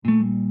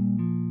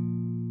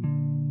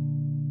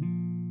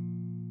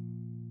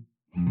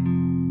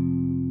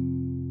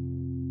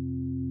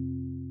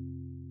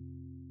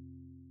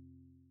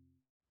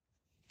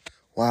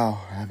Wow,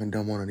 I haven't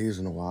done one of these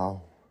in a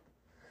while.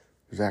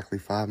 Exactly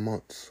 5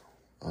 months.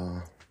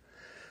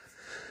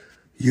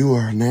 You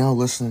are now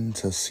listening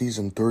to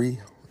Season 3,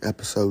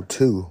 Episode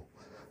 2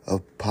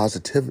 of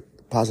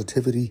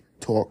Positivity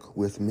Talk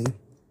with me.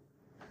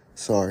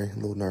 Sorry, a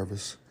little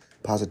nervous.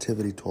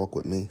 Positivity Talk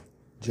with me,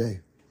 Jay.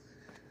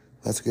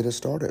 Let's get it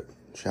started,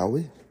 shall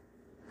we?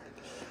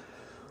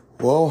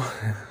 Well,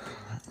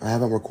 I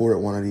haven't recorded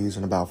one of these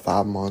in about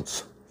 5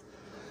 months.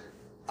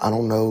 I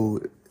don't know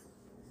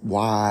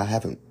why I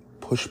haven't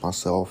pushed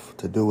myself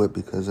to do it,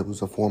 because it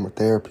was a form of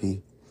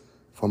therapy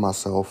for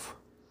myself.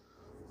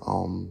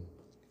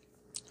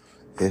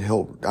 It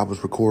helped. I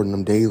was recording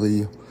them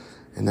daily,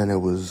 and then it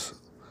was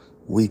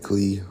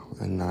weekly,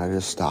 and I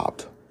just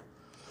stopped.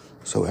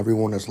 So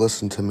everyone that's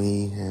listened to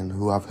me and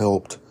who I've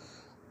helped,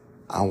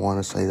 I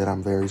want to say that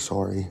I'm very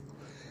sorry,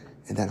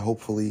 and that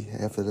hopefully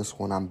after this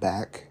one I'm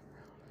back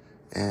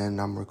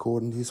and I'm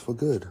recording these for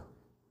good.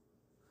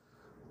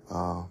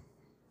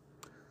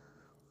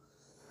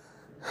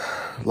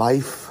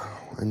 Life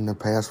in the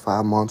past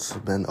 5 months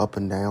has been up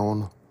and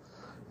down.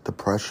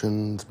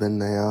 Depression's been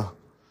there.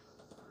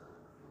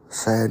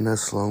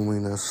 Sadness,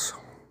 loneliness,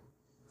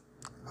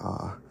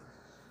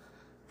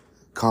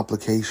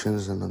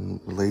 complications in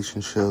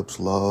relationships,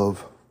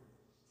 love.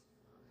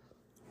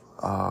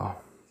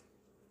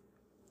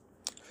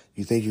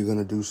 You think you're going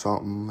to do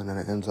something, and then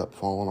it ends up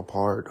falling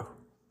apart.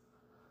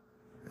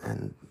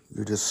 And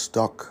you're just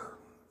stuck.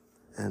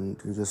 And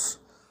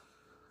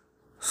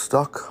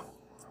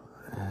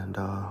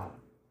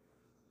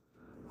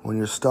when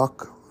you're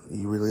stuck,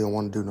 you really don't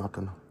want to do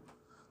nothing.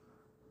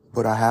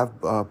 But I have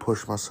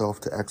pushed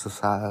myself to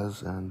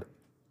exercise, and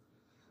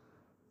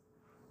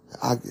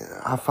I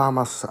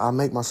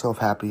make myself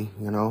happy,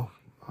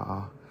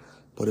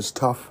 but it's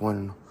tough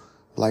when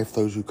life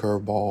throws you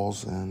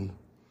curveballs and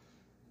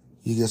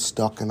you get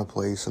stuck in a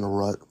place, in a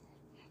rut.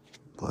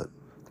 But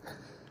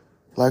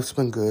life's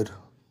been good,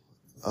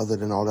 other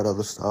than all that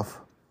other stuff.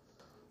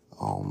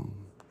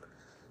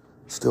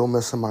 Still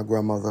missing my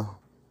grandmother.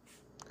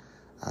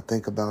 I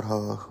think about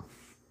her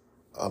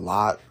a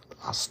lot.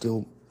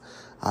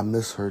 I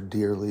miss her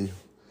dearly.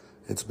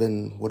 It's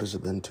been,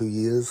 2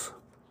 years?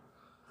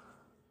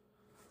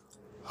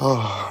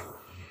 I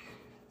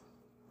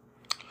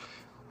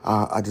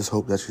just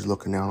hope that she's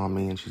looking down on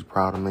me and she's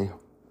proud of me.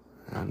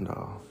 And,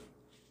 I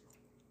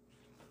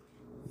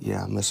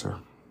miss her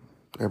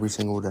every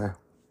single day.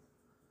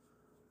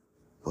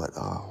 But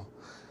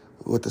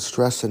with the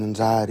stress and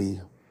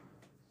anxiety,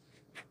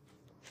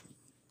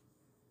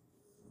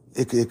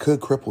 it could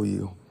cripple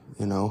you,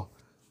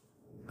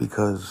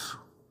 because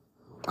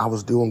I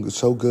was doing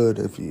so good.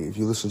 If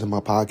you listen to my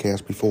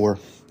podcast before,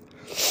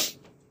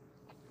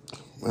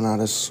 and I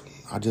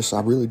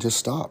really just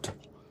stopped.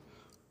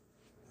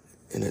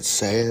 And it's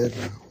sad,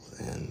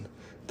 and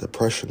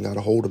depression got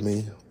a hold of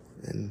me,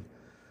 and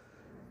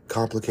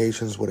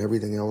complications with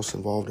everything else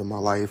involved in my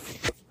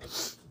life.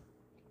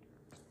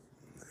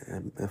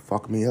 And it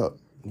fucked me up,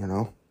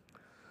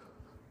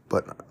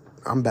 But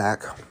I'm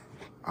back.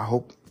 I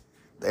hope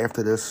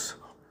after this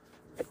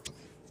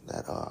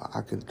that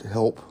I can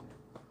help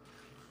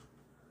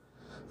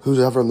who's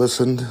ever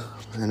listened,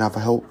 and I've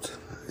helped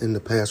in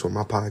the past with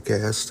my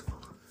podcast.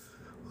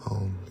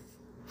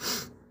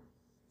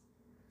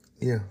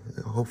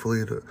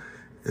 Hopefully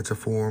it's a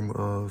form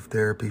of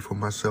therapy for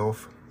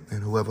myself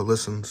and whoever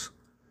listens.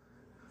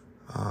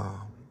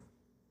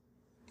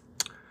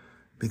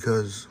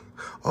 Because,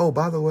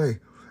 by the way,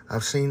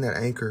 I've seen that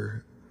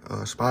Anchor,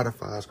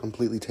 Spotify is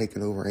completely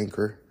taken over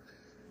Anchor.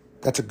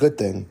 That's a good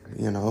thing,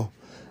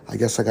 I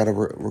guess I got to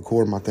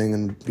record my thing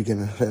in the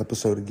beginning of the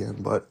episode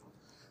again, but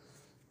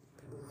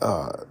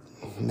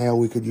now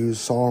we could use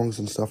songs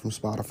and stuff from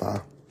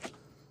Spotify,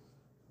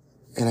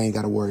 and I ain't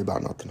got to worry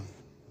about nothing.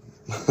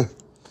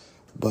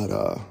 But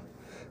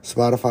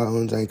Spotify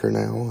owns Anchor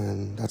now,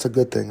 and that's a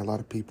good thing. A lot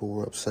of people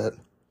were upset,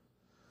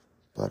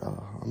 but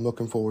I'm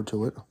looking forward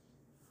to it.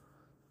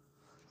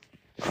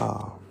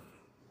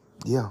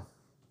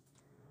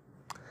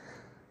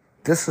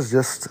 This is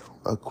just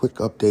a quick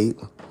update.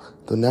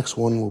 The next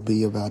one will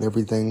be about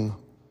everything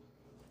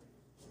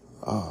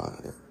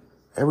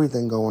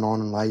going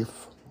on in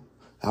life,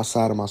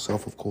 outside of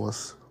myself, of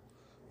course.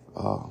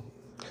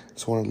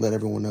 Just want to let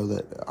everyone know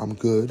that I'm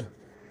good,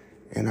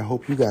 and I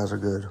hope you guys are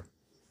good.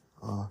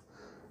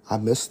 I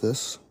miss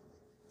this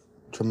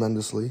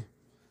tremendously.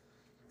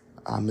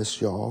 I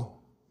miss y'all.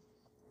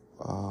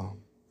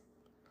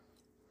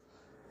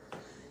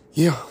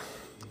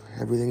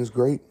 Everything's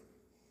great.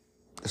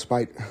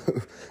 Despite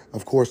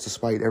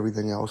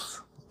everything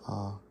else.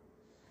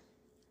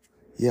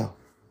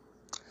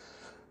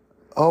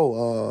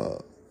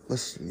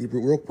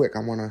 Real quick, I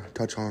want to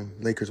touch on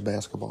Lakers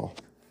basketball.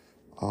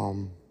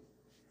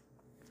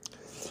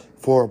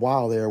 For a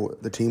while there,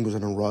 the team was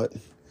in a rut.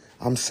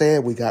 I'm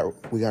sad we got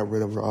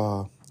rid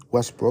of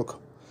Westbrook,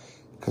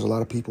 because a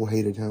lot of people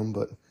hated him,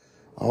 but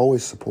I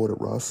always supported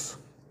Russ.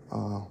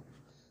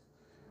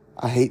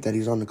 I hate that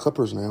he's on the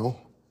Clippers now,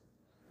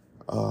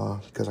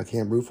 because I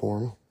can't root for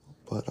him.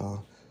 But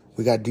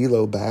we got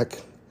D'Lo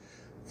back,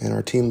 and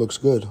our team looks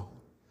good.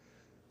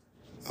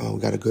 We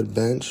got a good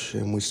bench,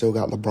 and we still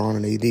got LeBron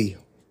and AD,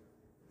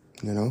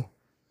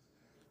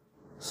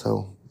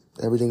 So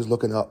everything's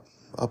looking up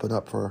and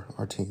up for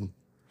our team.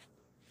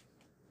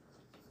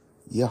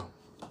 Yeah,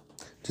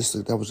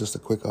 that was just a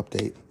quick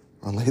update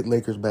on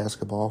Lakers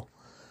basketball.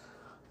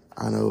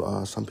 I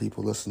know some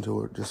people listen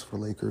to it just for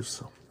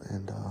Lakers,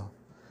 and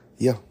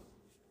yeah.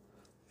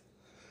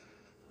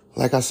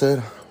 Like I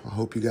said, I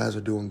hope you guys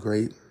are doing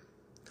great.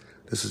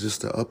 This is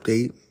just an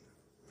update.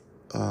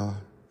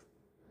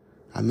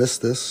 I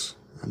missed this.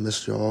 I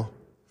missed y'all.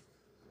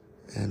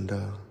 And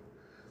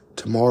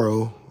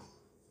tomorrow,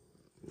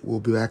 we'll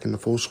be back in the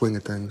full swing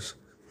of things.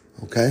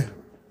 Okay?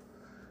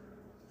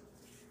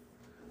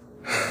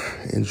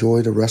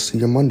 Enjoy the rest of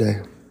your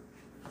Monday.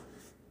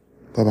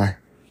 Bye-bye.